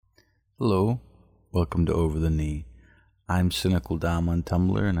Hello, welcome to Over the Knee. I'm Cynical Dom on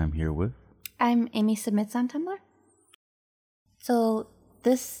Tumblr, and I'm here with... I'm Amy Submits on Tumblr. So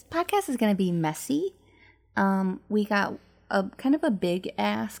this podcast is going to be messy. We got a kind of a big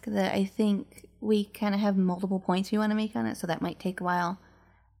ask that I think we kind of have multiple points we want to make on it, so that might take a while.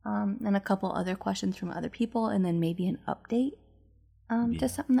 And a couple other questions from other people, and then maybe an update to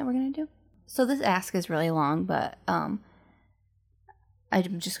something that we're going to do. So this ask is really long, but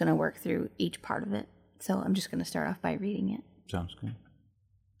I'm just going to work through each part of it. So I'm just going to start off by reading it. Sounds good.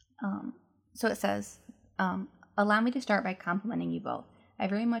 So it says, allow me to start by complimenting you both. I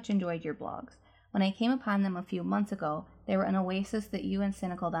very much enjoyed your blogs. When I came upon them a few months ago, they were an oasis that you and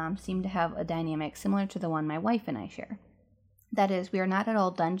Cynical Dom seem to have a dynamic similar to the one my wife and I share. That is, we are not at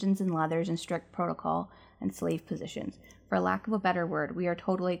all dungeons and leathers and strict protocol and slave positions. For lack of a better word, we are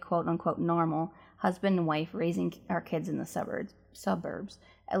totally quote-unquote normal, husband and wife raising our kids in the suburbs.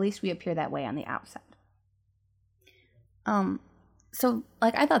 At least we appear that way on the outside. So,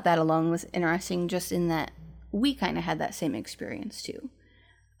 I thought that alone was interesting, just in that we kind of had that same experience, too.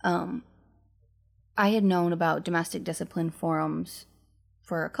 I had known about domestic discipline forums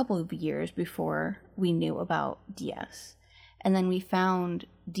for a couple of years before we knew about DS. And then we found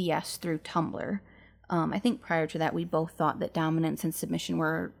DS through Tumblr. I think prior to that, we both thought that dominance and submission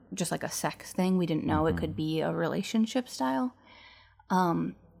were just like a sex thing. We didn't know it could be a relationship style.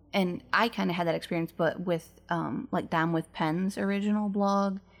 And I kind of had that experience, but with Dom with Pen's original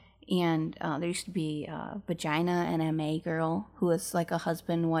blog. And there used to be Vagina and MA Girl, who was like a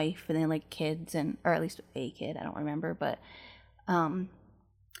husband, wife, and they had like kids, or at least a kid, I don't remember. But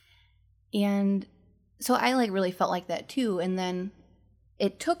and so I really felt like that too. And then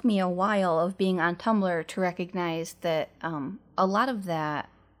it took me a while of being on Tumblr to recognize that a lot of that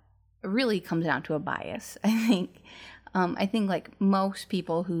really comes down to a bias, I think. I think most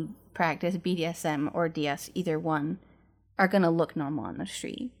people who practice BDSM or DS, either one, are going to look normal on the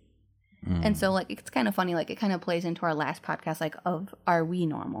street. And so it's kind of funny, it kind of plays into our last podcast, of are we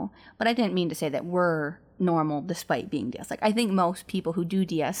normal? But I didn't mean to say that we're normal despite being DS. I think most people who do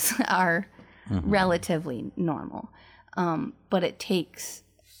DS are relatively normal. But it takes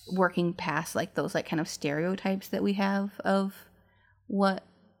working past those kind of stereotypes that we have of what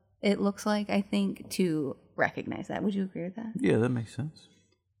it looks like, I think, to recognize that. Would you agree with that? Yeah, that makes sense.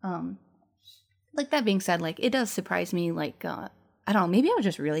 That being said, it does surprise me, I don't know, maybe I was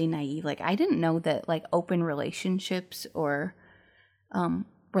just really naive. I didn't know that open relationships or were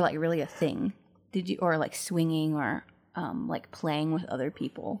really a thing. Did you? Or swinging or playing with other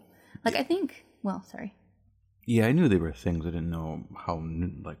people. I think, sorry. Yeah, I knew they were things. I didn't know how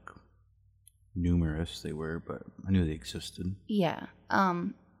numerous they were, but I knew they existed. Yeah.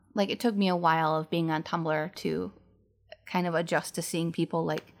 It took me a while of being on Tumblr to kind of adjust to seeing people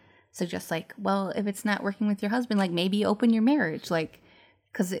suggest well, if it's not working with your husband, maybe open your marriage,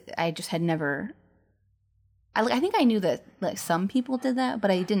 because I just had never. I think I knew that some people did that,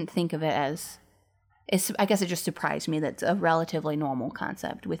 but I didn't think of it as. I guess it just surprised me that it's a relatively normal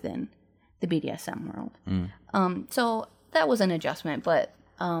concept within the BDSM world. So that was an adjustment, but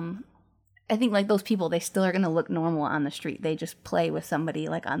I think those people, they still are going to look normal on the street. They just play with somebody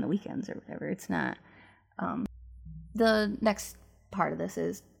on the weekends or whatever. It's not. The next part of this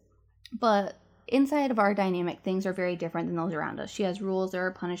is, but inside of our dynamic, things are very different than those around us. She has rules, there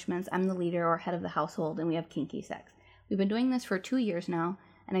are punishments, I'm the leader or head of the household, and we have kinky sex. We've been doing this for 2 years now,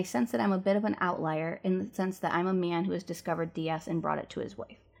 and I sense that I'm a bit of an outlier in the sense that I'm a man who has discovered DS and brought it to his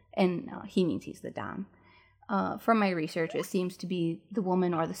wife. And he means he's the dom. From my research, it seems to be the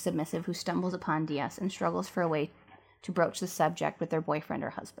woman or the submissive who stumbles upon DS and struggles for a way to broach the subject with their boyfriend or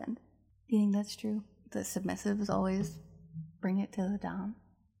husband. Do you think that's true? The submissives always bring it to the dom?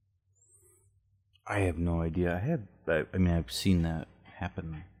 I have no idea. I've seen that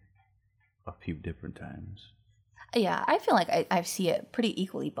happen a few different times. Yeah, I feel like I see it pretty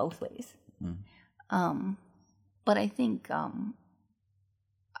equally both ways. But I think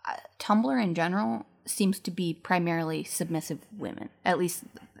Tumblr in general seems to be primarily submissive women. At least,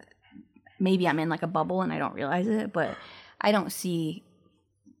 maybe I'm in a bubble and I don't realize it, but I only see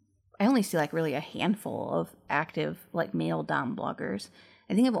really a handful of active male dom bloggers.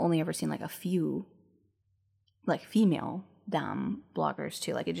 I think I've only ever seen a few female dom bloggers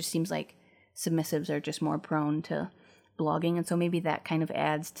too. It just seems like submissives are just more prone to blogging, and so maybe that kind of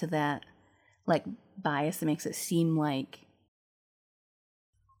adds to that bias that makes it seem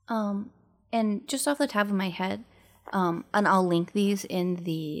and just off the top of my head, and I'll link these in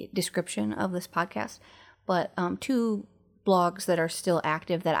the description of this podcast, but 2 blogs that are still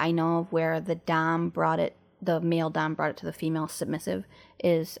active that I know of where the dom brought it the male dom brought it to the female submissive,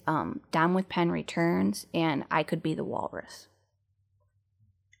 is dom with pen returns, and I could be the walrus.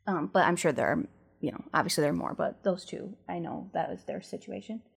 But I'm sure there are, obviously there are more, but those two, I know that was their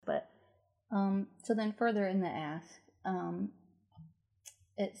situation. But so then further in the ask,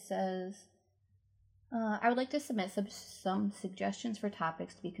 it says, I would like to submit some suggestions for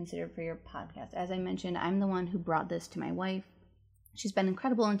topics to be considered for your podcast. As I mentioned, I'm the one who brought this to my wife. She's been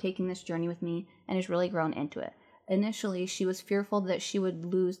incredible in taking this journey with me and has really grown into it. Initially, she was fearful that she would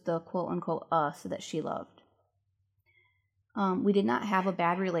lose the quote-unquote us that she loved. We did not have a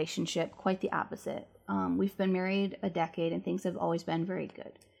bad relationship, quite the opposite. We've been married a decade and things have always been very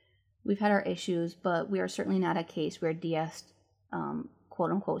good. We've had our issues, but we are certainly not a case where DS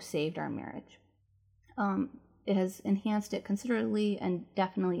quote-unquote saved our marriage. It has enhanced it considerably and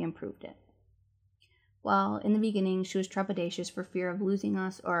definitely improved it. While in the beginning she was trepidatious for fear of losing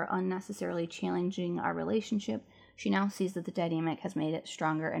us or unnecessarily challenging our relationship, she now sees that the dynamic has made it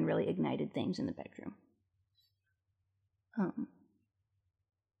stronger and really ignited things in the bedroom.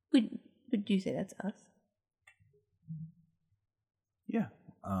 Would you say that's us? Yeah.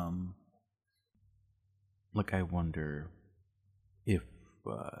 Like, I wonder if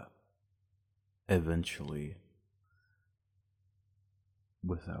eventually,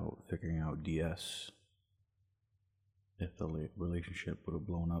 without figuring out DS, if the relationship would have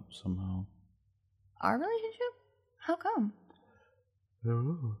blown up somehow. Our relationship? How come? I don't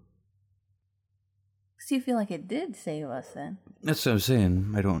know. So you feel like it did save us then? That's what I'm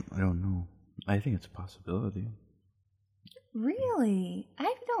saying. I don't know. I think it's a possibility. Really?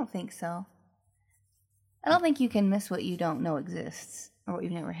 I don't think so. I don't think you can miss what you don't know exists or what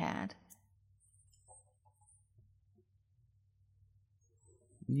you've never had.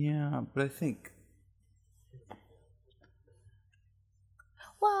 Yeah, but I think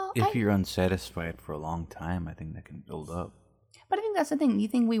well, if you're unsatisfied for a long time, I think that can build up. But I think that's the thing. You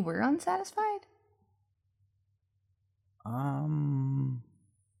think we were unsatisfied? I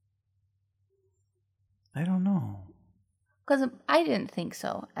don't know. Because I didn't think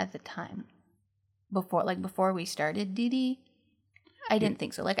so at the time. Before we started DD, I didn't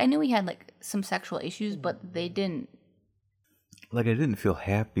think so. Like, I knew we had, like, some sexual issues, but they didn't. Like, I didn't feel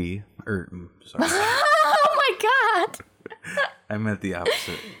happy. Sorry. Oh, my God! I meant the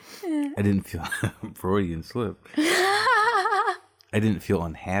opposite. I didn't feel Freudian slip. I didn't feel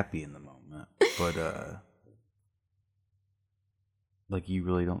unhappy in the moment. But, like, you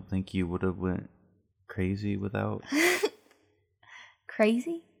really don't think you would have went crazy without?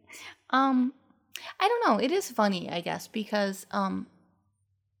 Crazy? I don't know. It is funny, I guess, because,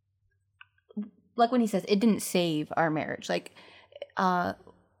 like when he says it didn't save our marriage, like,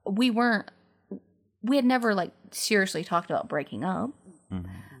 we had never, like, seriously talked about breaking up.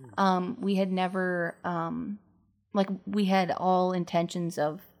 Mm-hmm. We had never, like, we had all intentions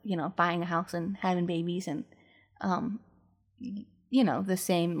of, buying a house and having babies and, the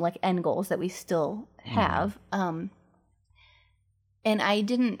same, like, end goals that we still have. Mm-hmm. And I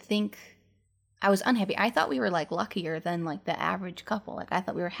didn't think I was unhappy. I thought we were, like, luckier than, like, the average couple. Like, I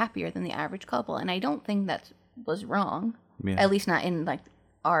thought we were happier than the average couple. And I don't think that was wrong. Yeah. At least not in, like,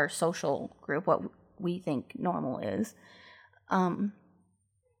 our social group, what we think normal is. But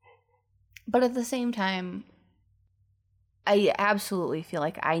at the same time, I absolutely feel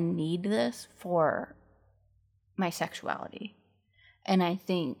like I need this for my sexuality. And I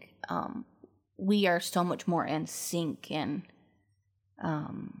think we are so much more in sync and I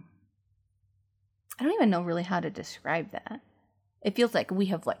don't even know really how to describe that. It feels like we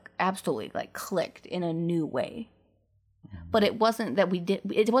have, like, absolutely, like, clicked in a new way. But it wasn't that we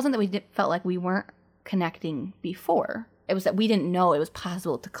felt like we weren't connecting before. It was that we didn't know it was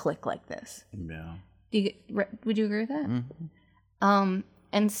possible to click like this. Yeah. Would you agree with that? Mm-hmm.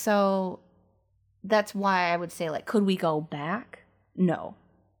 And so that's why I would say, like, could we go back? No.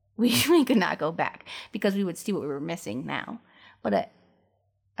 We could not go back because we would see what we were missing now. But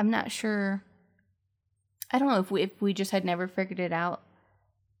I'm not sure. I don't know if we just had never figured out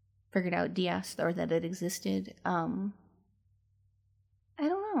DS or that it existed. I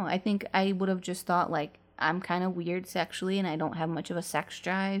don't know. I think I would have just thought, like, I'm kind of weird sexually and I don't have much of a sex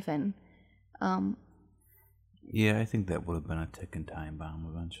drive and yeah, I think that would have been a ticking time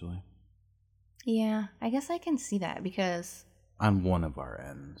bomb eventually. Yeah, I guess I can see that because on one of our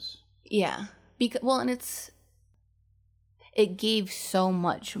ends. Yeah. And it gave so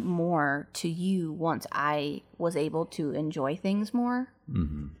much more to you once I was able to enjoy things more,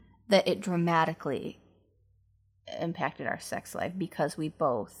 mm-hmm. that it dramatically impacted our sex life because we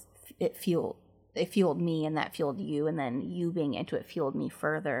both, it fueled me and that fueled you, and then you being into it fueled me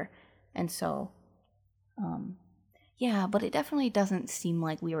further. And so, Yeah, but it definitely doesn't seem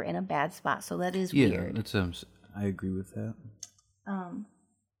like we were in a bad spot, so that is weird. Yeah, I agree with that.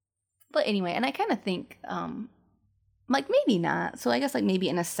 But anyway, and I kind of think, like, maybe not. So I guess, like, maybe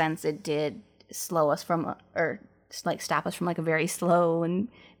in a sense it did slow us from, or, like, stop us from, like, a very slow and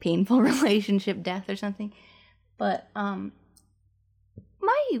painful relationship death or something. But,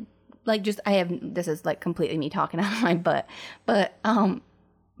 this is, like, completely me talking out of my butt, but,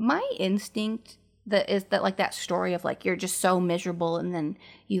 my instinct that like that story of like you're just so miserable and then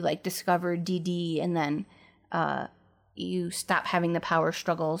you like discover DD and then you stop having the power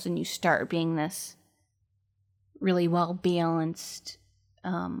struggles and you start being this really well balanced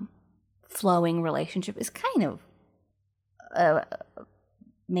flowing relationship is kind of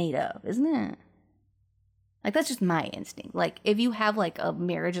made up, isn't it? Like that's just my instinct. Like if you have like a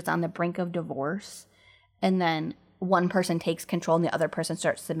marriage that's on the brink of divorce and then one person takes control and the other person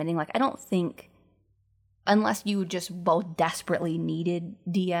starts submitting, like I don't think, unless you just both desperately needed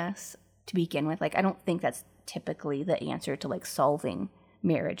DS to begin with, like I don't think that's typically the answer to like solving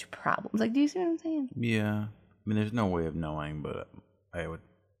marriage problems. Like, do you see what I'm saying? Yeah. I mean, there's no way of knowing, but I would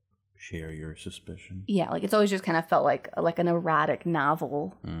share your suspicion. Yeah, like it's always just kind of felt like an erotic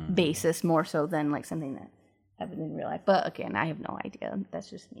novel basis more so than like something that happened in real life. But again, I have no idea. That's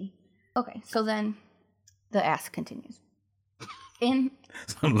just me. Okay, so then the ask continues.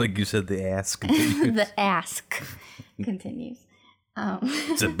 Like you said, the ass continues. The ask continues.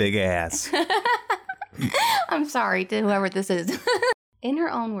 It's a big ass. I'm sorry to whoever this is. In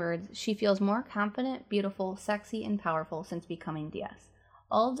her own words, she feels more confident, beautiful, sexy, and powerful since becoming DS.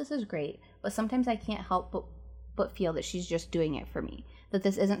 All of this is great, but sometimes I can't help but feel that she's just doing it for me, that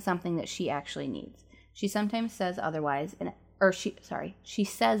this isn't something that she actually needs. She sometimes says otherwise, she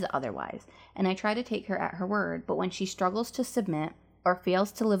says otherwise, and I try to take her at her word, but when she struggles to submit or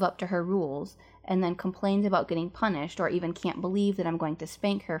fails to live up to her rules and then complains about getting punished or even can't believe that I'm going to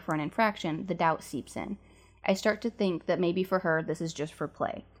spank her for an infraction, the doubt seeps in. I start to think that maybe for her this is just for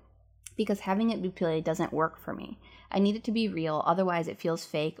play, because having it be play doesn't work for me. I need it to be real, otherwise it feels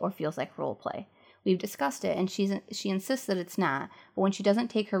fake or feels like role play. We've discussed it, and she insists that it's not, but when she doesn't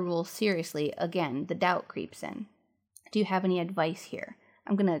take her rules seriously, again, the doubt creeps in. Do you have any advice here?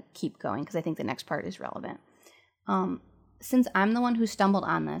 I'm going to keep going because I think the next part is relevant. Since I'm the one who stumbled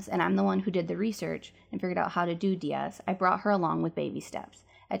on this, and I'm the one who did the research and figured out how to do DS, I brought her along with baby steps.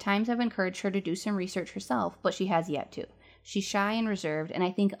 At times I've encouraged her to do some research herself, but she has yet to. She's shy and reserved, and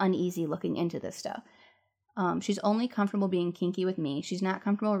I think uneasy looking into this stuff. She's only comfortable being kinky with me. She's not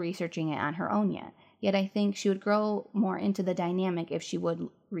comfortable researching it on her own yet. Yet I think she would grow more into the dynamic if she would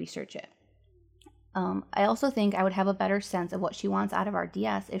research it. I also think I would have a better sense of what she wants out of our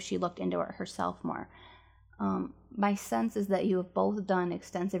DS if she looked into it herself more. My sense is that you have both done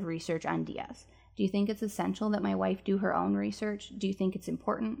extensive research on DS. Do you think it's essential that my wife do her own research? Do you think it's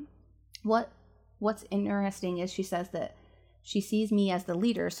important? What's interesting is she says that she sees me as the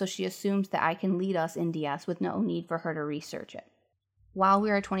leader, so she assumes that I can lead us in DS with no need for her to research it. While we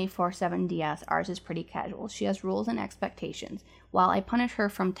are 24/7 DS, ours is pretty casual. She has rules and expectations. While I punish her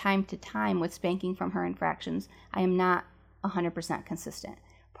from time to time with spanking from her infractions, I am not 100% consistent.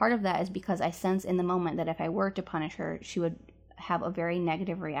 Part of that is because I sense in the moment that if I were to punish her, she would have a very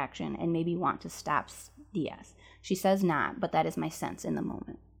negative reaction and maybe want to stop DS. She says not, but that is my sense in the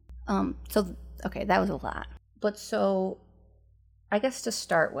moment. Okay, that was a lot. But so, I guess to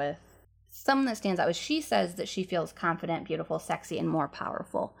start with, something that stands out is she says that she feels confident, beautiful, sexy, and more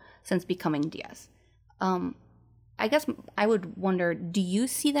powerful since becoming DS. I guess I would wonder, do you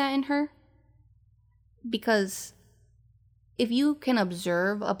see that in her? Because if you can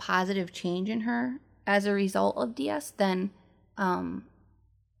observe a positive change in her as a result of DS, then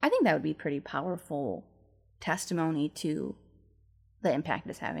I think that would be pretty powerful testimony to the impact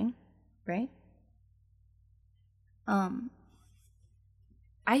it's having, right?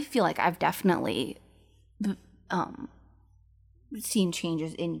 I feel like I've definitely seen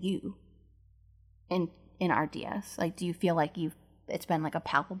changes in you in our DS. Like, do you feel like it's been like a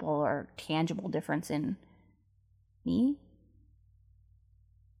palpable or tangible difference in me?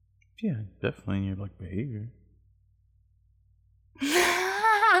 Yeah, definitely in your like behavior.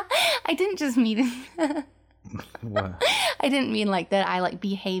 I didn't just mean What? I didn't mean like that I like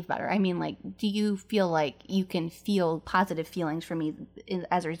behave better. I mean, like, do you feel like you can feel positive feelings from me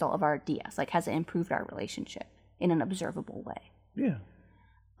as a result of our DS? Like, has it improved our relationship in an observable way? Yeah.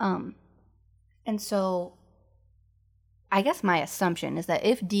 And so I guess my assumption is that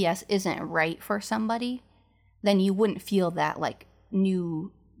if DS isn't right for somebody, then you wouldn't feel that like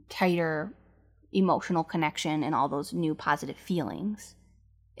new, tighter emotional connection and all those new positive feelings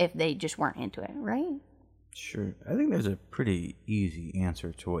if they just weren't into it, right? Sure. I think there's a pretty easy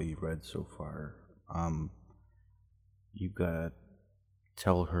answer to what you've read so far. You gotta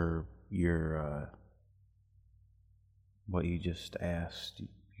tell her your what you just asked.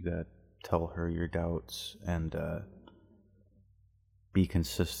 You gotta tell her your doubts and be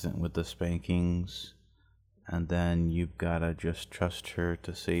consistent with the spankings. And then you've gotta just trust her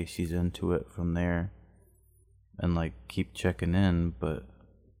to say she's into it from there. And like keep checking in, but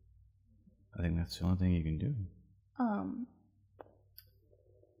I think that's the only thing you can do.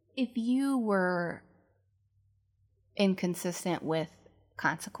 If you were inconsistent with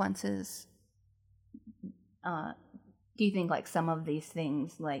consequences, do you think like some of these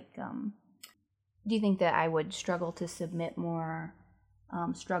things, like, do you think that I would struggle to submit more,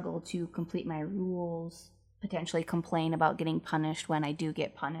 struggle to complete my rules, potentially complain about getting punished when I do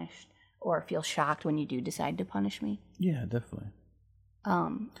get punished, or feel shocked when you do decide to punish me? Yeah, definitely.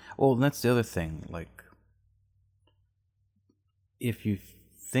 Well, that's the other thing. Like, if you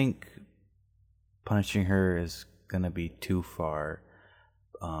think punishing her is gonna be too far,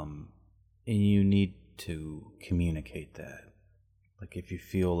 and you need to communicate that. Like, if you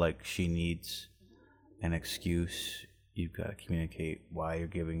feel like she needs an excuse, you've got to communicate why you're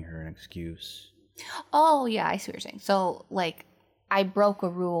giving her an excuse. Oh, yeah, I see what you're saying. So, like, I broke a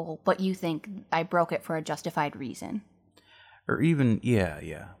rule, but you think I broke it for a justified reason. Or even, yeah.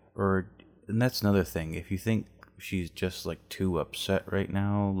 And that's another thing. If you think she's just, like, too upset right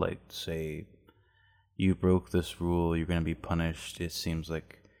now, like, say, you broke this rule, you're going to be punished, it seems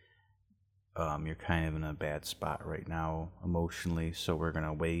like you're kind of in a bad spot right now emotionally, so we're going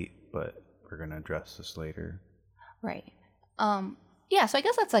to wait, but we're going to address this later. Right. Yeah, so I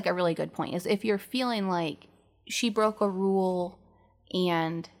guess that's like a really good point, is if you're feeling like she broke a rule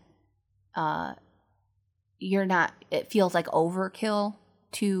and you're not, it feels like overkill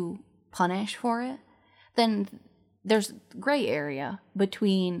to punish for it, then there's gray area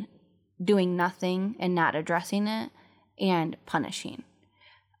between doing nothing and not addressing it and punishing.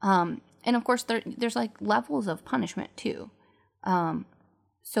 And of course, there's like levels of punishment too.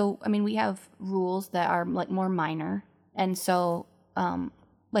 So, I mean, we have rules that are like more minor. And so,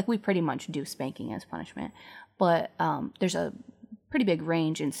 like we pretty much do spanking as punishment. But there's a pretty big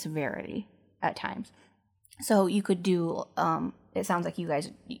range in severity at times. So you could do, it sounds like you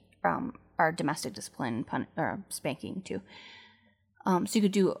guys are domestic discipline or spanking too. So you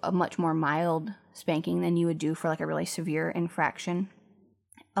could do a much more mild spanking than you would do for like a really severe infraction.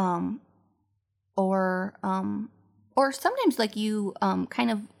 Or sometimes like you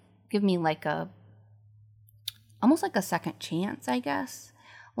kind of give me like almost like a second chance, I guess.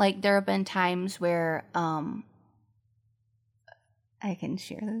 Like there have been times where I can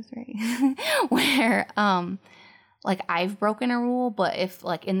share this, right? Where like I've broken a rule, but if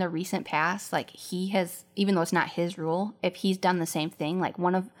like in the recent past, like he has, even though it's not his rule, if he's done the same thing, like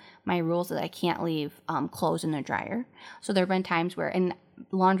one of my rules is I can't leave clothes in the dryer. So there have been times where, and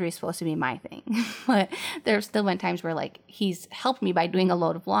laundry is supposed to be my thing, but there's still been times where like he's helped me by doing a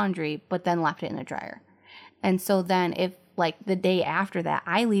load of laundry, but then left it in the dryer. And so then if like the day after that,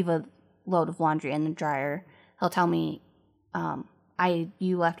 I leave a load of laundry in the dryer, he'll tell me,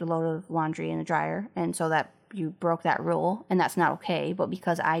 you left a load of laundry in the dryer, and so that you broke that rule, and that's not okay, but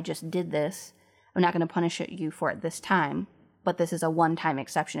because I just did this, I'm not going to punish you for it this time, but this is a one-time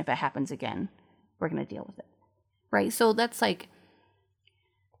exception. If it happens again, we're going to deal with it. Right? So that's like,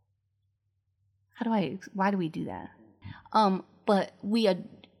 why do we do that? But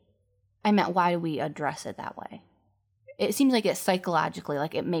I meant why do we address it that way? It seems like it's psychologically,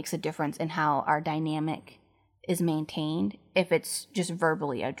 like it makes a difference in how our dynamic is maintained if it's just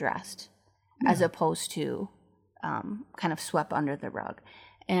verbally addressed, as opposed to kind of swept under the rug.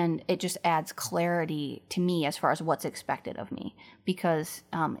 And it just adds clarity to me as far as what's expected of me. Because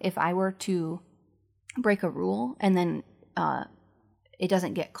if I were to break a rule and then it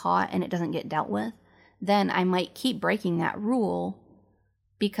doesn't get caught and it doesn't get dealt with, then I might keep breaking that rule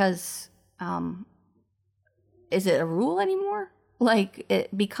because is it a rule anymore? Like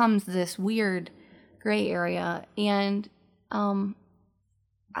it becomes this weird gray area. And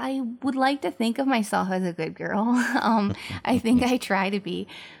I would like to think of myself as a good girl. I think I try to be,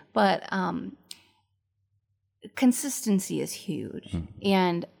 but consistency is huge.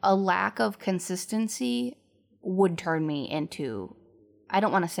 And a lack of consistency would turn me into, I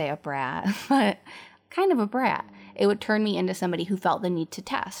don't want to say a brat, but kind of a brat. It would turn me into somebody who felt the need to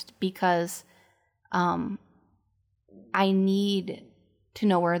test because I need to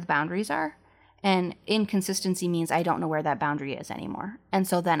know where the boundaries are. And inconsistency means I don't know where that boundary is anymore. And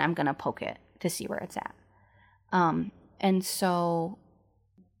so then I'm going to poke it to see where it's at. And so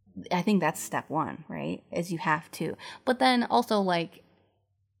I think that's step one, right? Is you have to. But then also, like,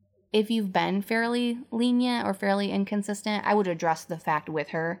 if you've been fairly lenient or fairly inconsistent, I would address the fact with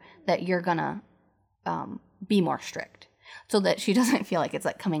her that you're gonna be more strict, so that she doesn't feel like it's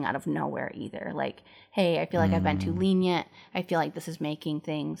like coming out of nowhere either. Like, hey, I feel like I've been too lenient. I feel like this is making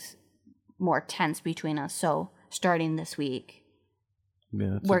things more tense between us. So starting this week,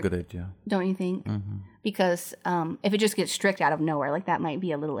 yeah, that's a good idea. Don't you think? Mm-hmm. Because if it just gets strict out of nowhere, like that might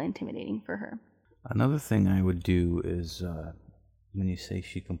be a little intimidating for her. Another thing I would do is when you say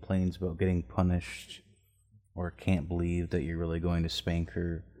she complains about getting punished or can't believe that you're really going to spank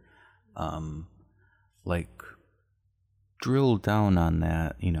her, like drill down on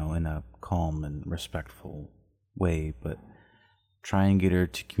that, in a calm and respectful way, but try and get her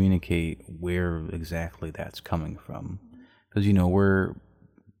to communicate where exactly that's coming from. Because, we're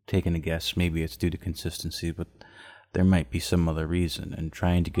taking a guess, maybe it's due to consistency, but there might be some other reason, and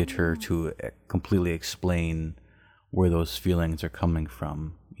trying to get her to completely explain where those feelings are coming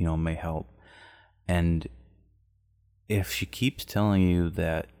from, may help. And if she keeps telling you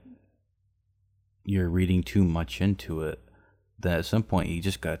that you're reading too much into it, then at some point you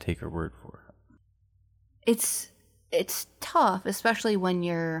just got to take her word for it. It's tough, especially when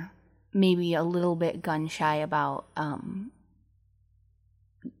you're maybe a little bit gun shy about,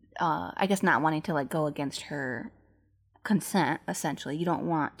 I guess not wanting to like go against her consent. Essentially, you don't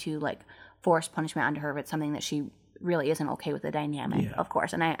want to like force punishment onto her if it's something that she really isn't okay with the dynamic, of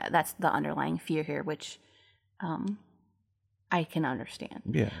course. And that's the underlying fear here, which I can understand.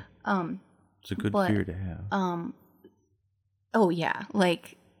 Yeah. It's a good fear to have. Oh yeah,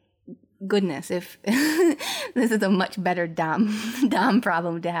 like goodness, if this is a much better dom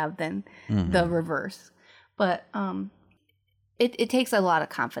problem to have than the reverse. But it takes a lot of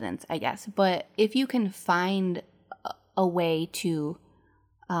confidence, I guess. But if you can find a way to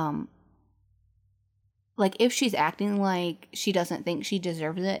like if she's acting like she doesn't think she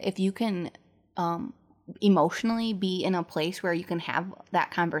deserves it, if you can emotionally be in a place where you can have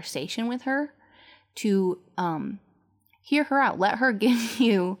that conversation with her to hear her out, let her give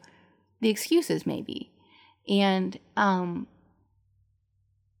you the excuses maybe. And I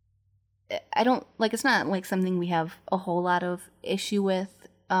don't like, it's not like something we have a whole lot of issue with,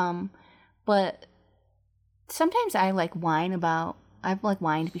 but sometimes I like whine about, I've like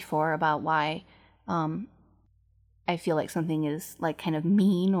whined before about why I feel like something is like kind of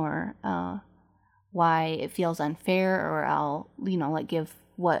mean, or why it feels unfair, or I'll like give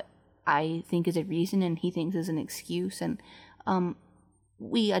what I think is a reason and he thinks is an excuse, and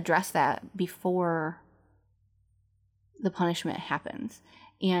we address that before the punishment happens.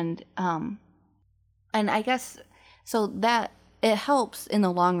 And I guess so that it helps in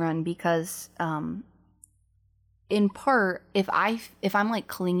the long run, because in part, if I'm like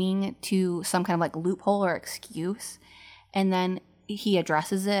clinging to some kind of like loophole or excuse, and then he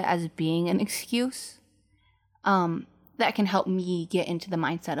addresses it as being an excuse, that can help me get into the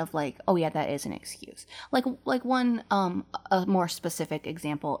mindset of like, oh yeah, that is an excuse. Like one a more specific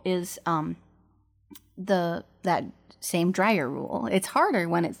example is that same dryer rule. It's harder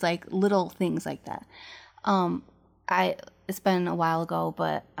when it's like little things like that. It's been a while ago,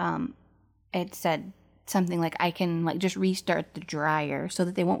 but it said something like I can like just restart the dryer so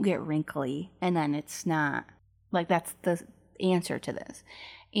that they won't get wrinkly, and then it's not like that's the answer to this.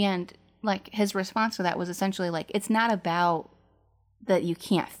 And like his response to that was essentially like, it's not about that you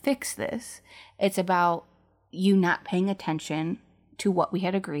can't fix this. It's about you not paying attention to what we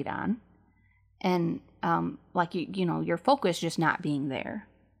had agreed on, and like your focus just not being there.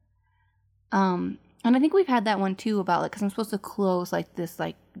 And I think we've had that one too about like, because I'm supposed to close like this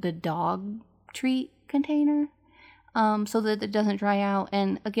like the dog treat container, so that it doesn't dry out.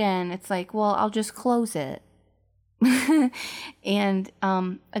 And again, it's like, well, I'll just close it. And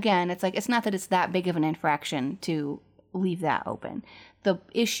again, it's like, it's not that it's that big of an infraction to leave that open. The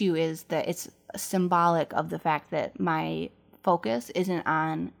issue is that it's symbolic of the fact that my focus isn't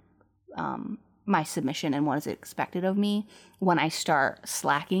on my submission and what is expected of me when I start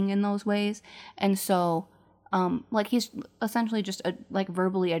slacking in those ways. And so like he's essentially just like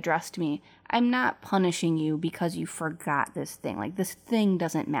verbally addressed me, I'm not punishing you because you forgot this thing. Like, this thing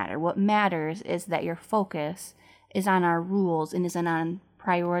doesn't matter. What matters is that your focus is on our rules and isn't on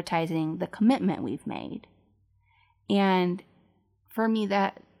prioritizing the commitment we've made. And for me,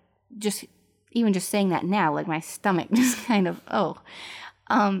 that just saying that now, like my stomach just kind of,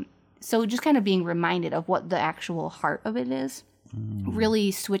 so just kind of being reminded of what the actual heart of it is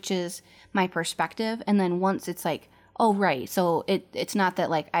really switches my perspective. And then once it's like, oh, right, so it's not that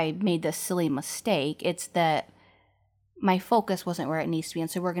like I made this silly mistake. It's that my focus wasn't where it needs to be, and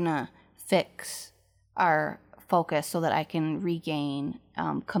so we're gonna fix our focus so that I can regain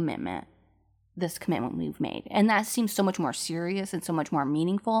this commitment we've made. And that seems so much more serious and so much more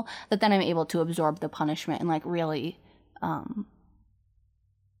meaningful that then I'm able to absorb the punishment and like really I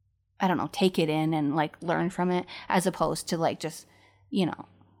don't know, take it in and like learn from it, as opposed to like just, you know,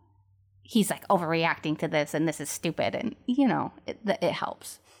 he's like overreacting to this and this is stupid, and you know, it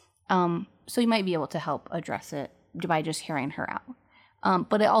helps. So you might be able to help address it by just hearing her out.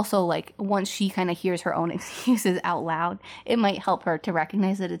 But it also, like, once she kind of hears her own excuses out loud, it might help her to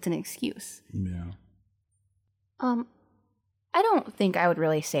recognize that it's an excuse. Yeah. I don't think I would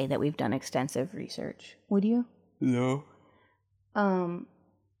really say that we've done extensive research. Would you? No. I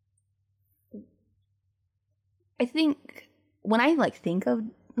think when I like think of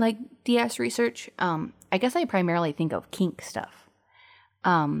like DS research, I guess I primarily think of kink stuff.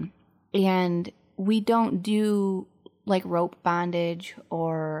 And we don't do like rope bondage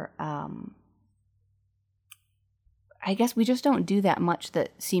or I guess we just don't do that much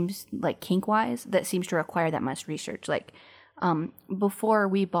that seems like kink wise that seems to require that much research. Like before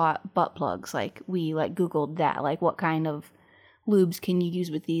we bought butt plugs, like we like Googled that, like what kind of lubes can you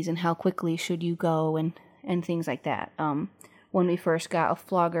use with these and how quickly should you go and things like that. When we first got a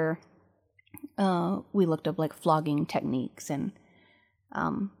flogger, we looked up like flogging techniques and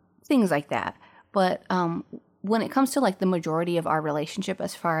things like that. But when it comes to like the majority of our relationship,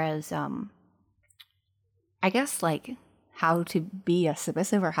 as far as I guess like how to be a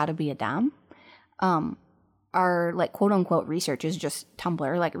submissive or how to be a dom, our like quote unquote research is just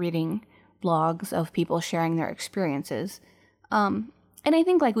Tumblr, like reading blogs of people sharing their experiences. And I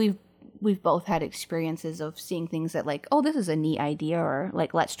think like we've both had experiences of seeing things that like, oh, this is a neat idea, or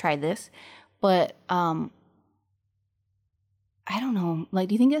like, let's try this. But I don't know, like,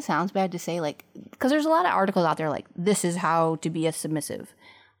 do you think it sounds bad to say, like, because there's a lot of articles out there like, this is how to be a submissive.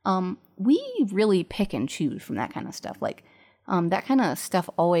 We really pick and choose from that kind of stuff. Like, that kind of stuff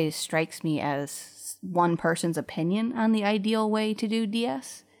always strikes me as one person's opinion on the ideal way to do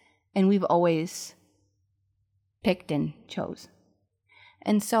DS. And we've always picked and chose.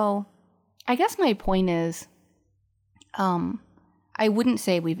 And so I guess my point is, I wouldn't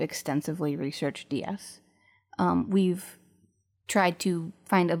say we've extensively researched DS. We've tried to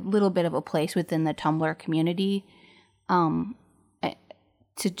find a little bit of a place within the Tumblr community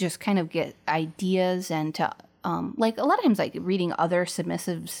to just kind of get ideas and to, like, a lot of times, like, reading other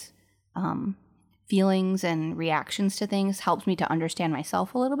submissives' feelings and reactions to things helps me to understand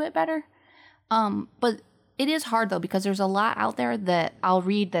myself a little bit better. But it is hard, though, because there's a lot out there that I'll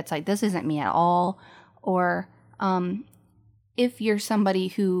read that's like, this isn't me at all. Or if you're somebody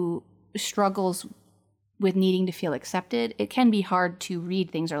who struggles with needing to feel accepted, it can be hard to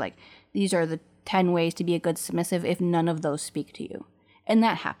read things or like, these are the 10 ways to be a good submissive if none of those speak to you. And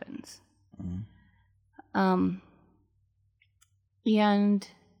that happens. Mm-hmm. And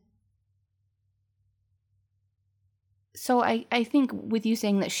so I think with you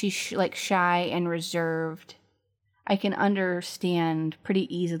saying that she's like shy and reserved, I can understand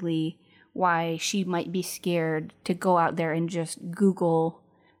pretty easily why she might be scared to go out there and just Google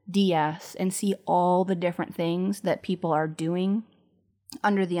DS and see all the different things that people are doing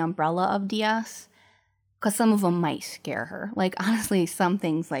under the umbrella of DS, because some of them might scare her. Like, honestly, some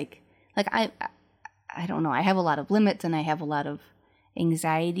things like I don't know, I have a lot of limits and I have a lot of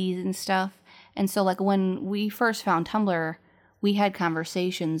anxieties and stuff. And so, like, when we first found Tumblr, we had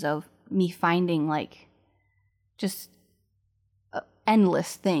conversations of me finding, like, just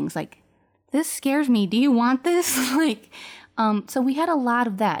endless things. Like, this scares me. Do you want this? Like, so we had a lot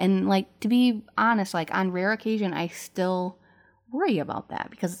of that. And, like, to be honest, like, on rare occasion, I still worry about that.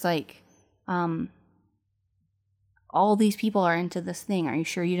 Because it's like, all these people are into this thing. Are you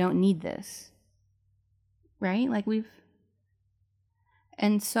sure you don't need this? Right? Like,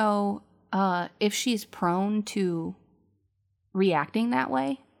 and so if she's prone to reacting that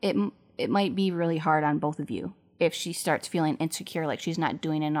way, it might be really hard on both of you if she starts feeling insecure, like she's not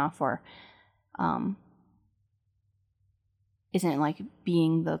doing enough, or isn't like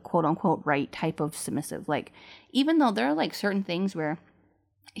being the quote unquote right type of submissive. Like, even though there are like certain things where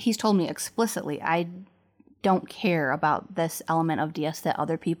he's told me explicitly, I don't care about this element of DS that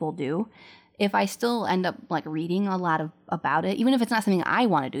other people do, if I still end up like reading a lot about it, even if it's not something I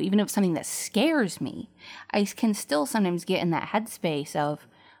want to do, even if it's something that scares me, I can still sometimes get in that headspace of,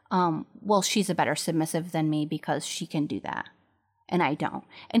 well, she's a better submissive than me because she can do that, and I don't.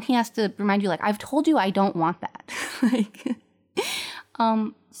 And he has to remind you, like, I've told you I don't want that. Like,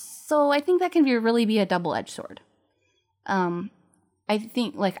 so I think that can really be a double-edged sword. I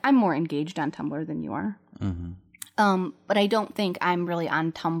think, like, I'm more engaged on Tumblr than you are. Mm-hmm. But I don't think I'm really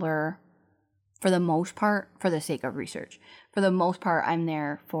on Tumblr for the most part for the sake of research. For the most part, I'm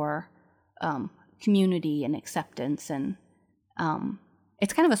there for community and acceptance, and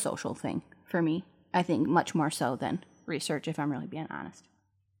it's kind of a social thing for me, I think, much more so than research, if I'm really being honest.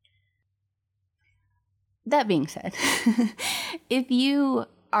 That being said, if you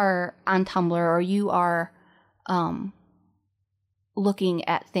are on Tumblr or you are looking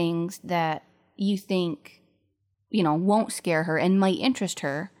at things that you think, won't scare her and might interest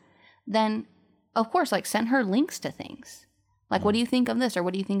her, then of course, like, send her links to things. Like, what do you think of this, or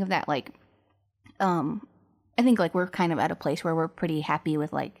what do you think of that? Like, I think, like, we're kind of at a place where we're pretty happy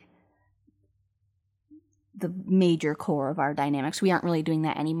with, like, the major core of our dynamics. We aren't really doing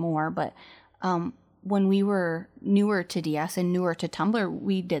that anymore, but when we were newer to DS and newer to Tumblr,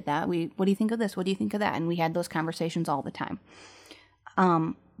 we did that. What do you think of this? What do you think of that? And we had those conversations all the time.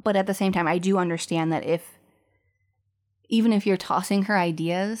 But at the same time, I do understand that even if you're tossing her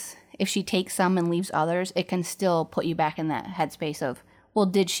ideas, if she takes some and leaves others, it can still put you back in that headspace of, well,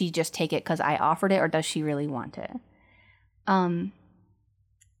 did she just take it because I offered it, or does she really want it?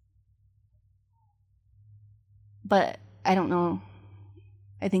 But I don't know.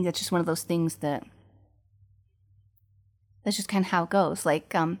 I think that's just one of those things that's just kind of how it goes.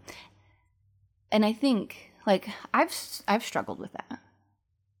 Like, and I think, like, I've struggled with that.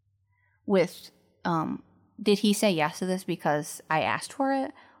 With, did he say yes to this because I asked for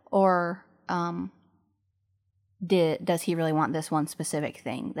it, or does he really want this one specific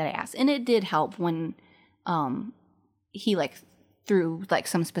thing that I asked? And it did help when he, like, threw, like,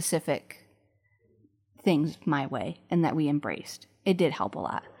 some specific things my way and that we embraced. It did help a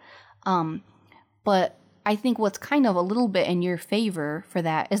lot. But I think what's kind of a little bit in your favor for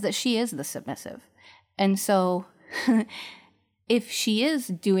that is that she is the submissive. And so if she is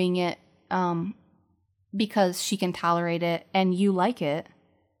doing it because she can tolerate it and you like it,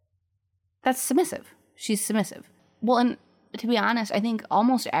 that's submissive. She's submissive. Well, and to be honest, I think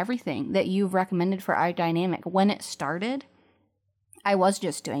almost everything that you've recommended for our dynamic, when it started, I was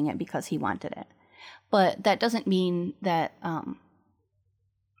just doing it because he wanted it. But that doesn't mean that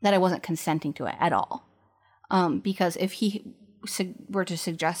that I wasn't consenting to it at all. Because if he were to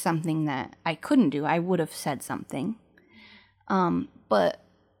suggest something that I couldn't do, I would have said something. But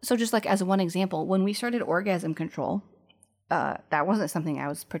so just like as one example, when we started orgasm control, that wasn't something I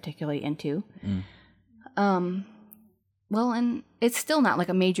was particularly into. Well, and it's still not like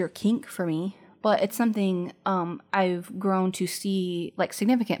a major kink for me, but it's something I've grown to see like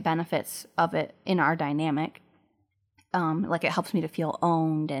significant benefits of it in our dynamic. Like it helps me to feel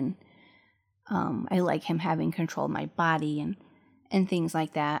owned, and I like him having control of my body and things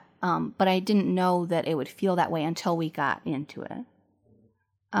like that. But I didn't know that it would feel that way until we got into it.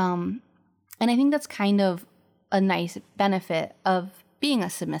 And I think that's kind of a nice benefit of being a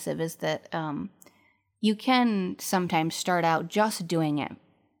submissive, is that you can sometimes start out just doing it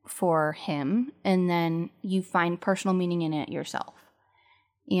for him, and then you find personal meaning in it yourself.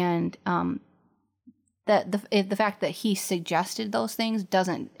 And that the fact that he suggested those things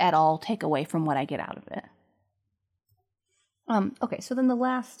doesn't at all take away from what I get out of it. Okay, so then the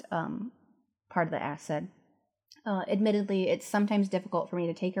last part of the ask said, admittedly, it's sometimes difficult for me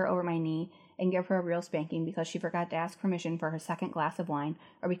to take her over my knee and give her a real spanking because she forgot to ask permission for her second glass of wine,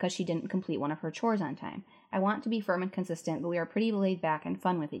 or because she didn't complete one of her chores on time. I want to be firm and consistent, but we are pretty laid back and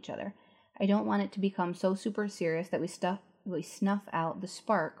fun with each other. I don't want it to become so super serious that we snuff out the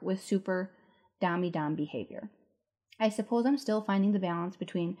spark with super dommy-dom behavior. I suppose I'm still finding the balance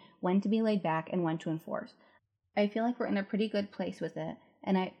between when to be laid back and when to enforce. I feel like we're in a pretty good place with it,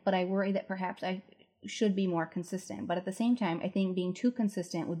 but I worry that perhaps I should be more consistent. But at the same time, I think being too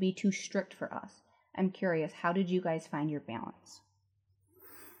consistent would be too strict for us. I'm curious, how did you guys find your balance?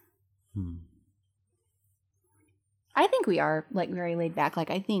 I think we are like very laid back.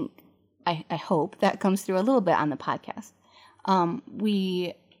 Like I hope that comes through a little bit on the podcast.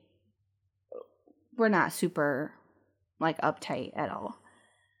 We're not super like uptight at all.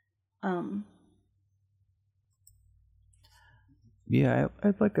 Yeah,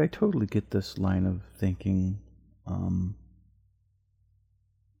 I totally get this line of thinking, and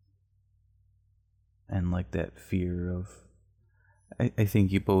like that fear of, I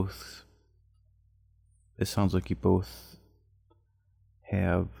think you both, it sounds like you both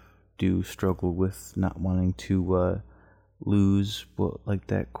do struggle with not wanting to lose what, like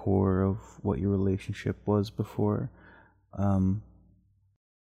that core of what your relationship was before.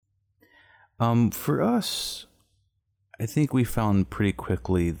 For us, I think we found pretty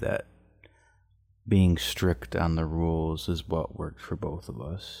quickly that being strict on the rules is what worked for both of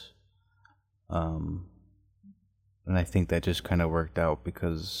us. And I think that just kind of worked out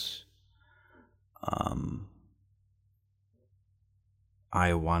because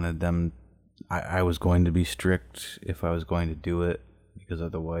I wanted them, I was going to be strict if I was going to do it, because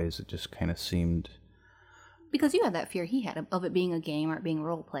otherwise it just kind of seemed... Because you had that fear he had of it being a game or it being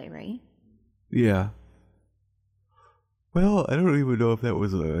role play, right? Yeah. Well, I don't even know if that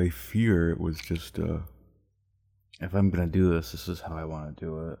was a fear. It was just, if I'm going to do this, this is how I want to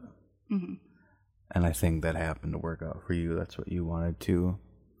do it. Mm-hmm. And I think that happened to work out for you. That's what you wanted to.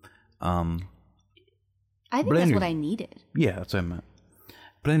 I think that's what I needed. Yeah, that's what I meant.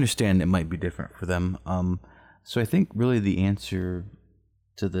 But I understand it might be different for them. So I think really the answer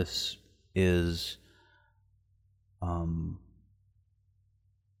to this is...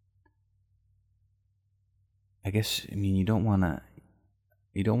 I guess, I mean, you don't want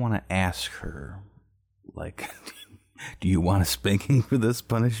to ask her, like, do you want a spanking for this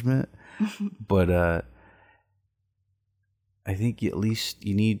punishment? But I think at least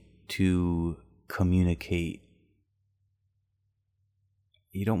you need to communicate.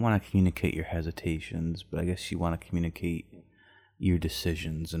 You don't want to communicate your hesitations, but I guess you want to communicate your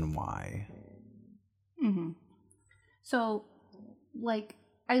decisions and why. Mm-hmm. So, like,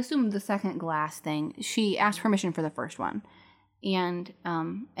 I assume the second glass thing, she asked permission for the first one, and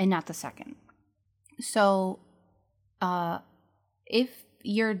not the second. So, if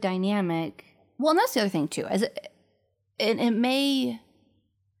your dynamic, well, and that's the other thing too, it may,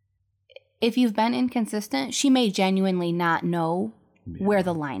 if you've been inconsistent, she may genuinely not know where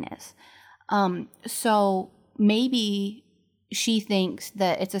the line is. So maybe she thinks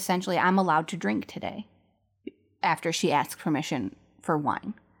that it's essentially, I'm allowed to drink today, after she asks permission for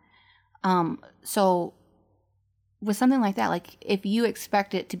wine. So with something like that, like if you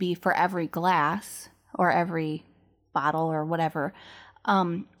expect it to be for every glass or every bottle or whatever,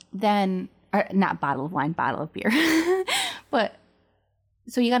 then, not bottle of wine, bottle of beer. But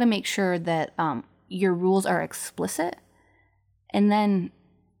so you got to make sure that your rules are explicit. And then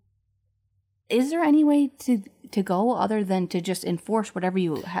is there any way to go other than to just enforce whatever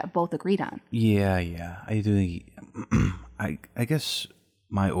you have both agreed on? Yeah. I do. I guess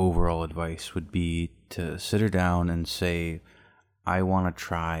my overall advice would be to sit her down and say, I want to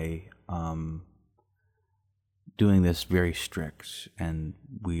try doing this very strict, and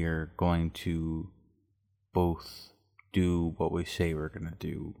we're going to both do what we say we're going to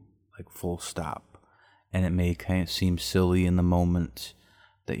do, like full stop. And it may kind of seem silly in the moment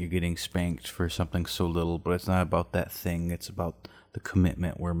that you're getting spanked for something so little, but it's not about that thing. It's about the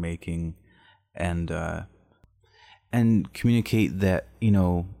commitment we're making, and communicate that, you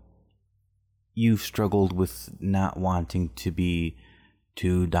know, you've struggled with not wanting to be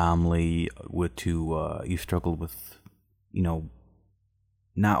too domly, you struggled with, you know,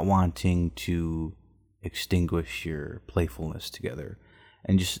 not wanting to extinguish your playfulness together.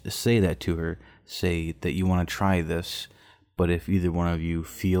 And just say that to her. Say that you want to try this, but if either one of you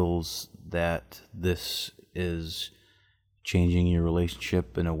feels that this is changing your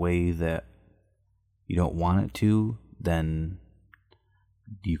relationship in a way that you don't want it to, then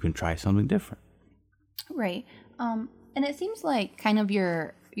you can try something different. Right. And it seems like kind of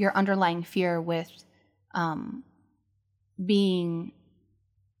your underlying fear with being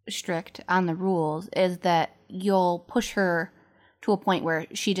strict on the rules is that you'll push her to a point where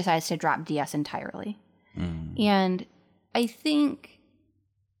she decides to drop DS entirely. And I think,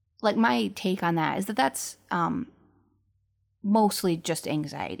 like, my take on that is that that's mostly just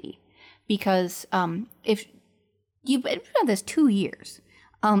anxiety. Because if you've been at this 2 years,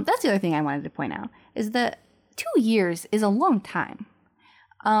 that's the other thing I wanted to point out, is that 2 years is a long time.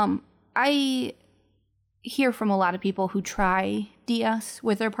 I hear from a lot of people who try DS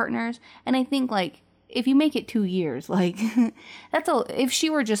with their partners, and I think, like, if you make it 2 years, like, if she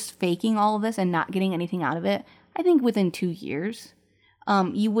were just faking all of this and not getting anything out of it, I think within 2 years,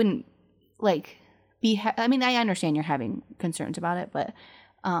 you wouldn't, like, I mean, I understand you're having concerns about it, but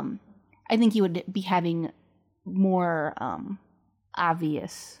I think you would be having more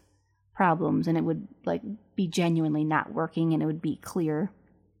obvious problems, and it would, like, be genuinely not working, and it would be clear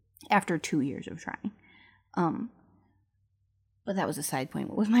after 2 years of trying. But that was a side point.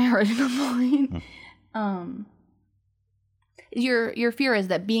 What was my original point? Your fear is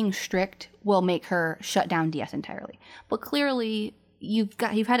that being strict will make her shut down DS entirely. But clearly you've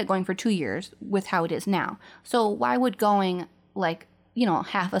had it going for 2 years with how it is now. So why would going, like, you know,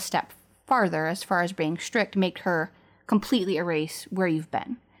 half a step farther as far as being strict make her completely erase where you've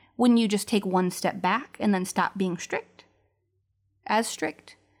been? Wouldn't you just take one step back and then stop being strict? As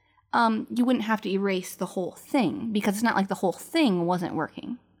strict? You wouldn't have to erase the whole thing, because it's not like the whole thing wasn't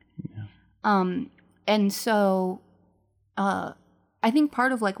working. Yeah. And so I think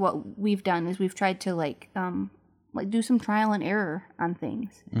part of like what we've done is we've tried to like do some trial and error on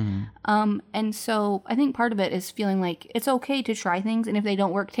things. And so I think part of it is feeling like it's okay to try things, and if they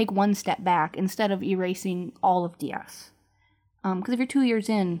don't work, take one step back instead of erasing all of DS. Because if you're 2 years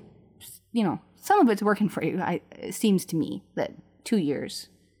in, you know, some of it's working for you. It seems to me that 2 years,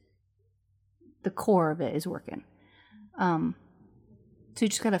 the core of it is working. So you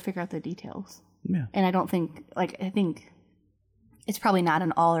just got to figure out the details. Yeah. And I don't think, like, I think it's probably not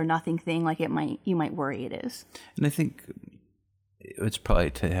an all or nothing thing like you might worry it is. And I think it's probably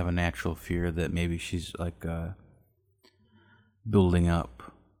to have a natural fear that maybe she's like building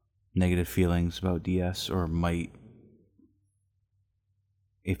up negative feelings about DS, or might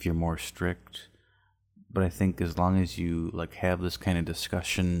if you're more strict. But I think as long as you like have this kind of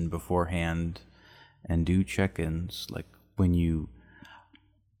discussion beforehand and do check-ins, like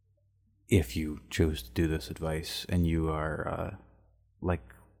if you choose to do this advice and you are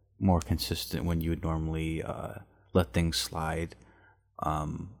like more consistent when you would normally let things slide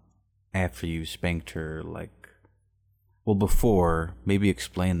after you spanked her, like, well, before, maybe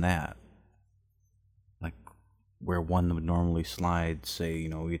explain that, like where one would normally slide, say, you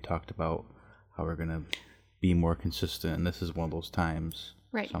know, we talked about how we're gonna be more consistent and this is one of those times,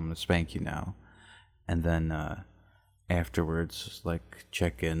 right? So I'm gonna spank you now, and then afterwards, like,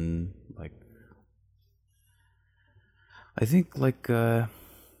 check in, like, I think like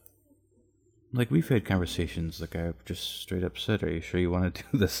we've had conversations, like I've just straight up said, are you sure you want to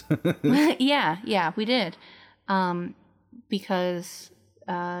do this? yeah, we did. Because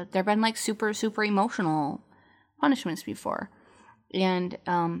there've been like super, super emotional punishments before. And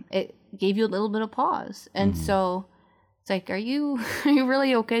it gave you a little bit of pause. And so it's like, are you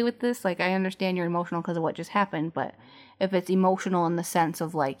really okay with this? Like, I understand you're emotional because of what just happened, but if it's emotional in the sense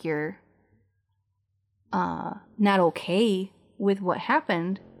of like you're not okay with what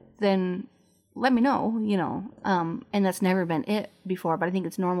happened, then let me know, you know. And that's never been it before, but I think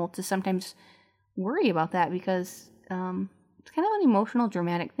it's normal to sometimes worry about that because it's kind of an emotional,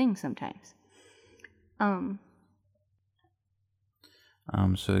 dramatic thing sometimes. So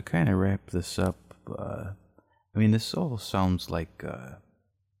to kind of wrap this up, I mean, this all sounds like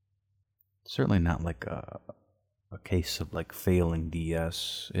certainly not like a case of like failing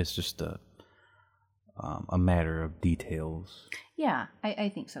DS. It's just a matter of details. Yeah, I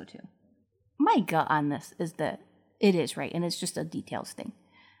think so too. My gut on this is that it is right, and it's just a details thing.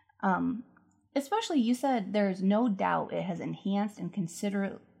 Especially, you said there's no doubt it has enhanced and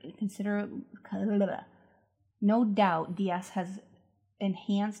no doubt DS has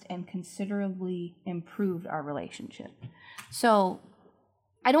enhanced and considerably improved our relationship. So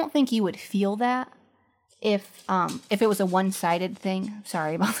I don't think you would feel that if it was a one-sided thing.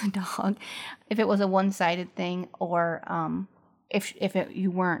 Sorry about the dog. If it was a one-sided thing, or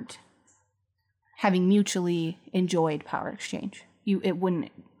you weren't having mutually enjoyed power exchange, it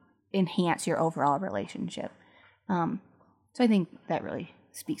wouldn't enhance your overall relationship. So I think that really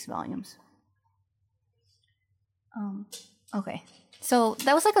speaks volumes. Okay. So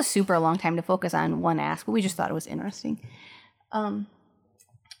that was like a super long time to focus on one ask, but we just thought it was interesting. And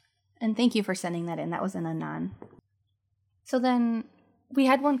thank you for sending that in. That was an anon. So then we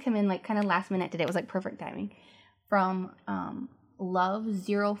had one come in like kind of last minute today. It was like perfect timing from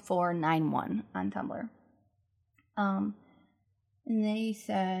Love0491 on Tumblr. And they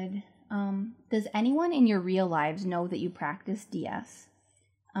said, does anyone in your real lives know that you practice DS?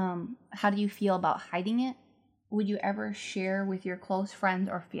 How do you feel about hiding it? Would you ever share with your close friends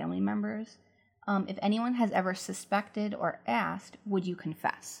or family members? If anyone has ever suspected or asked, would you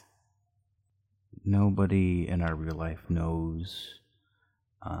confess? Nobody in our real life knows.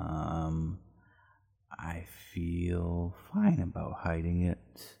 I feel fine about hiding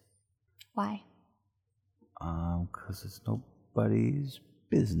it. Why? 'Cause it's nobody's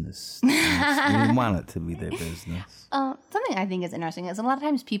business. We want it to be their business. Something I think is interesting is a lot of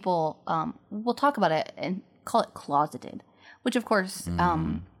times people will talk about it and call it closeted, which of course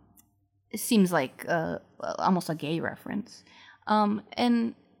seems like almost a gay reference.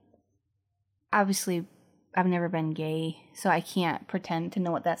 And obviously I've never been gay, so I can't pretend to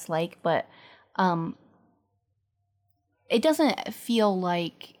know what that's like, but it doesn't feel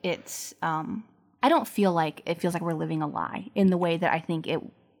like it's I don't feel like it feels like we're living a lie in the way that I think it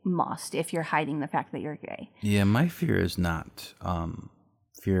must if you're hiding the fact that you're gay. Yeah, my fear is not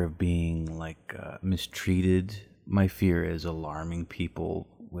fear of being like mistreated. My fear is alarming people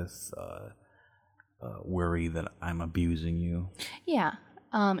with worry that I'm abusing you. Yeah,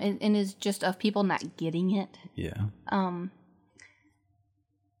 and is just of people not getting it. Yeah.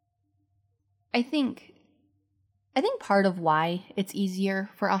 I think I think part of why it's easier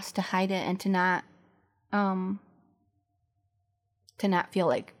for us to hide it and to not feel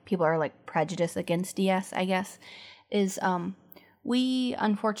like people are like prejudiced against DS, I guess, is we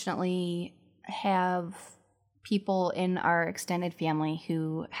unfortunately have people in our extended family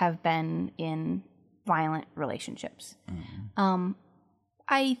who have been in violent relationships. Mm-hmm.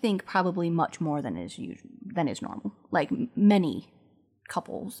 I think probably much more than is normal. Like many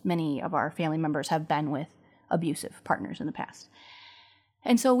couples, many of our family members have been with abusive partners in the past.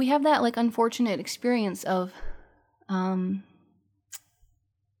 And so we have that like unfortunate experience of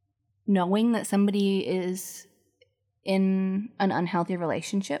knowing that somebody is in an unhealthy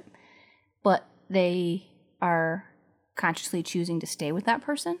relationship, but they are consciously choosing to stay with that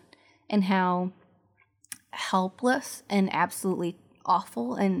person, and how helpless and absolutely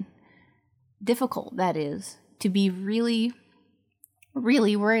awful and difficult that is to be really,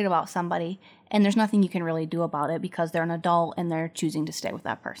 really worried about somebody, and there's nothing you can really do about it because they're an adult and they're choosing to stay with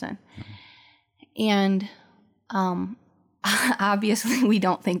that person. And obviously we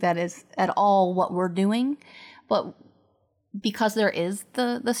don't think that is at all what we're doing, but because there is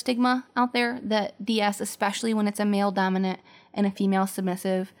the stigma out there that DS, especially when it's a male dominant and a female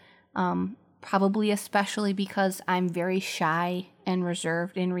submissive, probably especially because I'm very shy and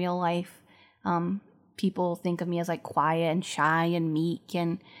reserved in real life. People think of me as like quiet and shy and meek,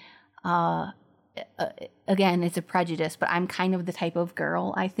 and again, it's a prejudice, but I'm kind of the type of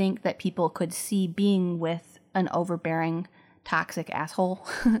girl, I think, that people could see being with an overbearing, toxic asshole.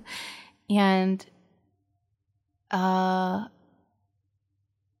 And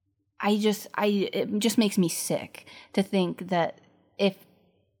it just makes me sick to think that if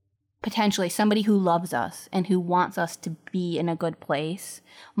potentially somebody who loves us and who wants us to be in a good place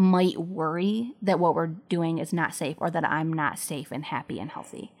might worry that what we're doing is not safe, or that I'm not safe and happy and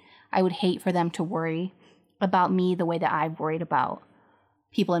healthy. I would hate for them to worry about me the way that I've worried about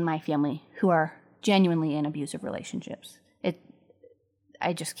people in my family who are genuinely in abusive relationships.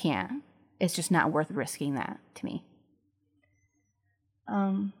 I just can't. It's just not worth risking that to me.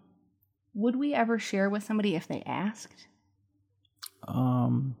 Would we ever share with somebody if they asked?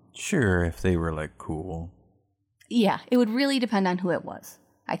 Sure, if they were like cool. Yeah, it would really depend on who it was,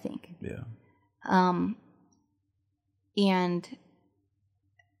 I think. Yeah. And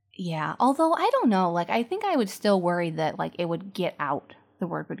yeah, although I don't know, like I think I would still worry that like it would get out. The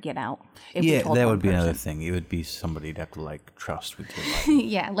word would get out. Yeah, that would be another thing. It would be somebody you'd have to like trust with your life.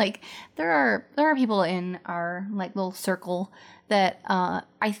 Yeah, like there are people in our like little circle that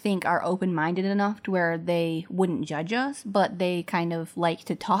I think are open-minded enough to where they wouldn't judge us, but they kind of like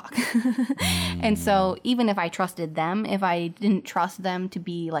to talk. And so even if I trusted them, if I didn't trust them to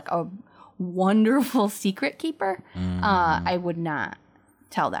be like a wonderful secret keeper, I would not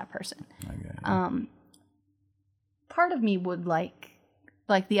tell that person. Okay. Part of me would like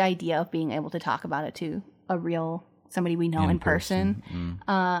the idea of being able to talk about it to a real somebody we know in person.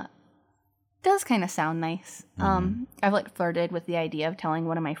 Does kind of sound nice. I've like flirted with the idea of telling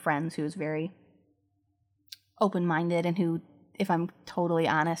one of my friends who's very open-minded and who, if I'm totally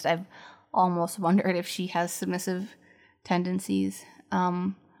honest, I've almost wondered if she has submissive tendencies.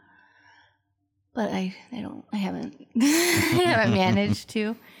 But I haven't I haven't managed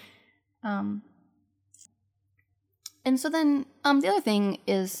to. And so then the other thing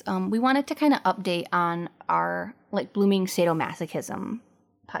is we wanted to kind of update on our like Blooming Sadomasochism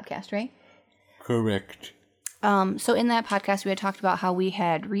podcast, right? Correct. So in that podcast, we had talked about how we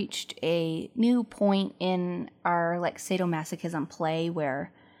had reached a new point in our like sadomasochism play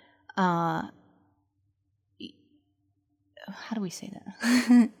where, how do we say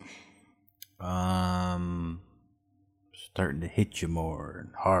that? Starting to hit you more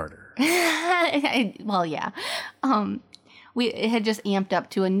and harder. Well, yeah. It had just amped up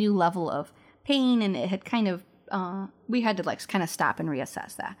to a new level of pain, and it had kind of, we had to like kind of stop and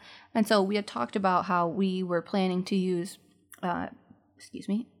reassess that. And so we had talked about how we were planning to use,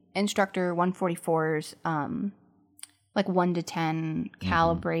 instructor 144's, like 1 to 10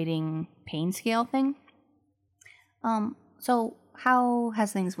 calibrating pain scale thing. So how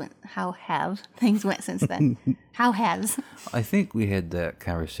have things went since then? How has? I think we had that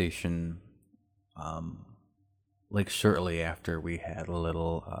conversation, like shortly after we had a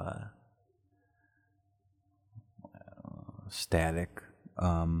little static,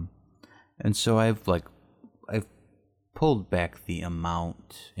 and so I've pulled back the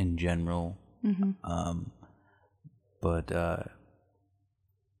amount in general, but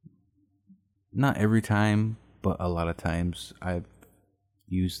not every time. But a lot of times I've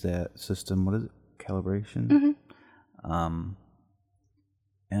used that system. What is it? Calibration?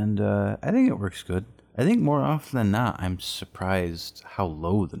 And I think it works good. I think more often than not, I'm surprised how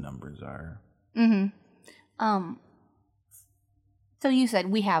low the numbers are. So you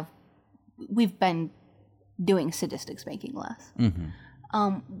said we've been doing sadistic spanking less.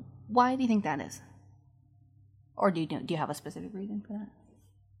 Why do you think that is? Or do you have a specific reason for that?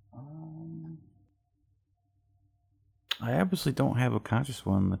 I obviously don't have a conscious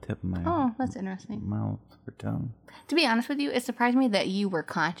one on the tip of my that's interesting. mouth or tongue. To be honest with you, it surprised me that you were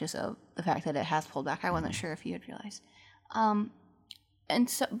conscious of the fact that it has pulled back. I wasn't sure if you had realized.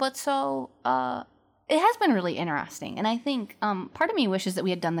 It has been really interesting. And I think part of me wishes that we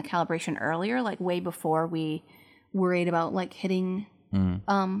had done the calibration earlier, like way before we worried about like hitting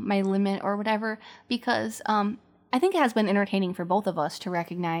my limit or whatever, because I think it has been entertaining for both of us to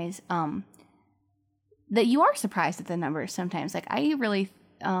recognize that you are surprised at the numbers sometimes. Like I really,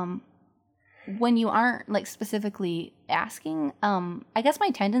 when you aren't like specifically asking, I guess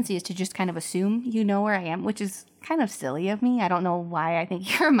my tendency is to just kind of assume you know where I am, which is kind of silly of me. I don't know why I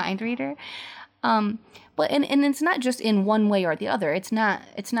think you're a mind reader. But it's not just in one way or the other. It's not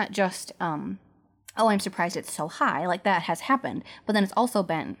just, oh, I'm surprised it's so high. Like that has happened. But then it's also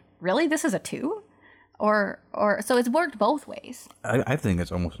been, really? This is a 2? Or so it's worked both ways. I think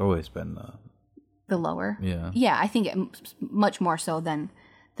it's almost always been the lower. Yeah. Yeah, I think it much more so than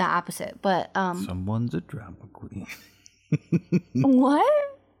the opposite. But someone's a drama queen. What?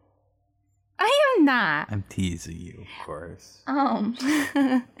 I am not. I'm teasing you, of course.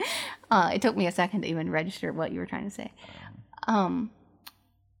 It took me a second to even register what you were trying to say. But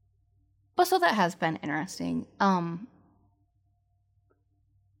so that has been interesting.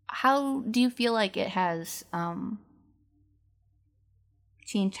 How do you feel like it has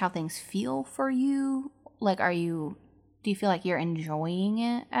changed how things feel for you? Like, do you feel like you're enjoying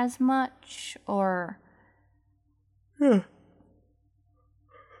it as much, or? Yeah.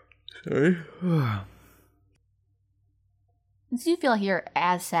 Sorry. Do you feel like you're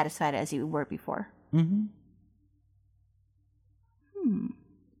as satisfied as you were before?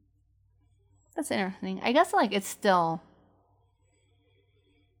 That's interesting. I guess, like, it's still...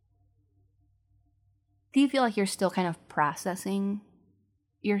 Do you feel like you're still kind of processing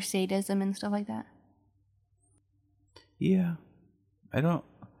your sadism and stuff like that? Yeah. I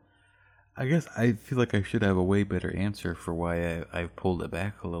guess I feel like I should have a way better answer for why I've pulled it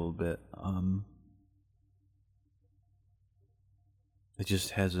back a little bit. It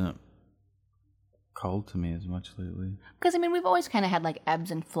just hasn't called to me as much lately. Because, I mean, we've always kind of had, like,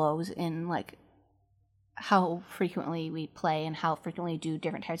 ebbs and flows in, like, how frequently we play and how frequently do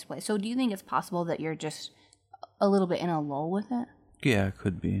different types of play. So do you think it's possible that you're just a little bit in a lull with it? Yeah, it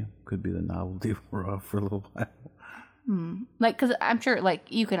could be. Could be the novelty we're off for a little while. Like, because I'm sure, like,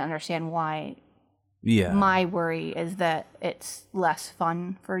 you can understand why. Yeah. My worry is that it's less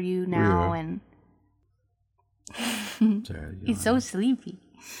fun for you now, and Sorry, he's so sleepy.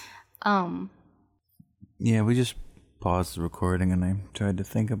 Yeah, we just paused the recording, and I tried to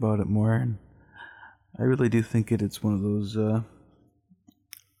think about it more, and I really do think it's one of those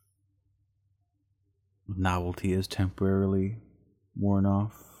novelty is temporarily worn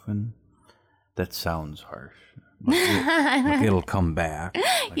off, and that sounds harsh. Like it'll come back.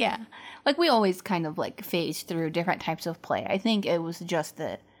 Like, yeah, like we always kind of like phase through different types of play. I think it was just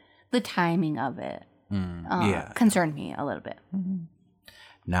the timing of it concerned me a little bit.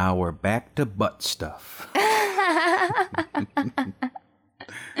 Now we're back to butt stuff.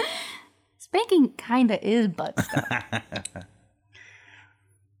 Spanking kinda is butt stuff.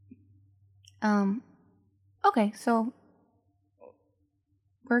 Okay, so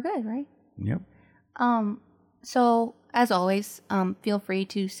we're good, right? Yep. So as always, feel free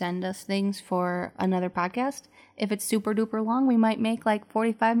to send us things for another podcast. If it's super duper long, we might make like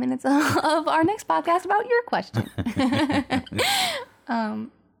 45 minutes of our next podcast about your question.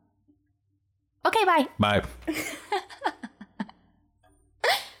 Okay, bye. Bye.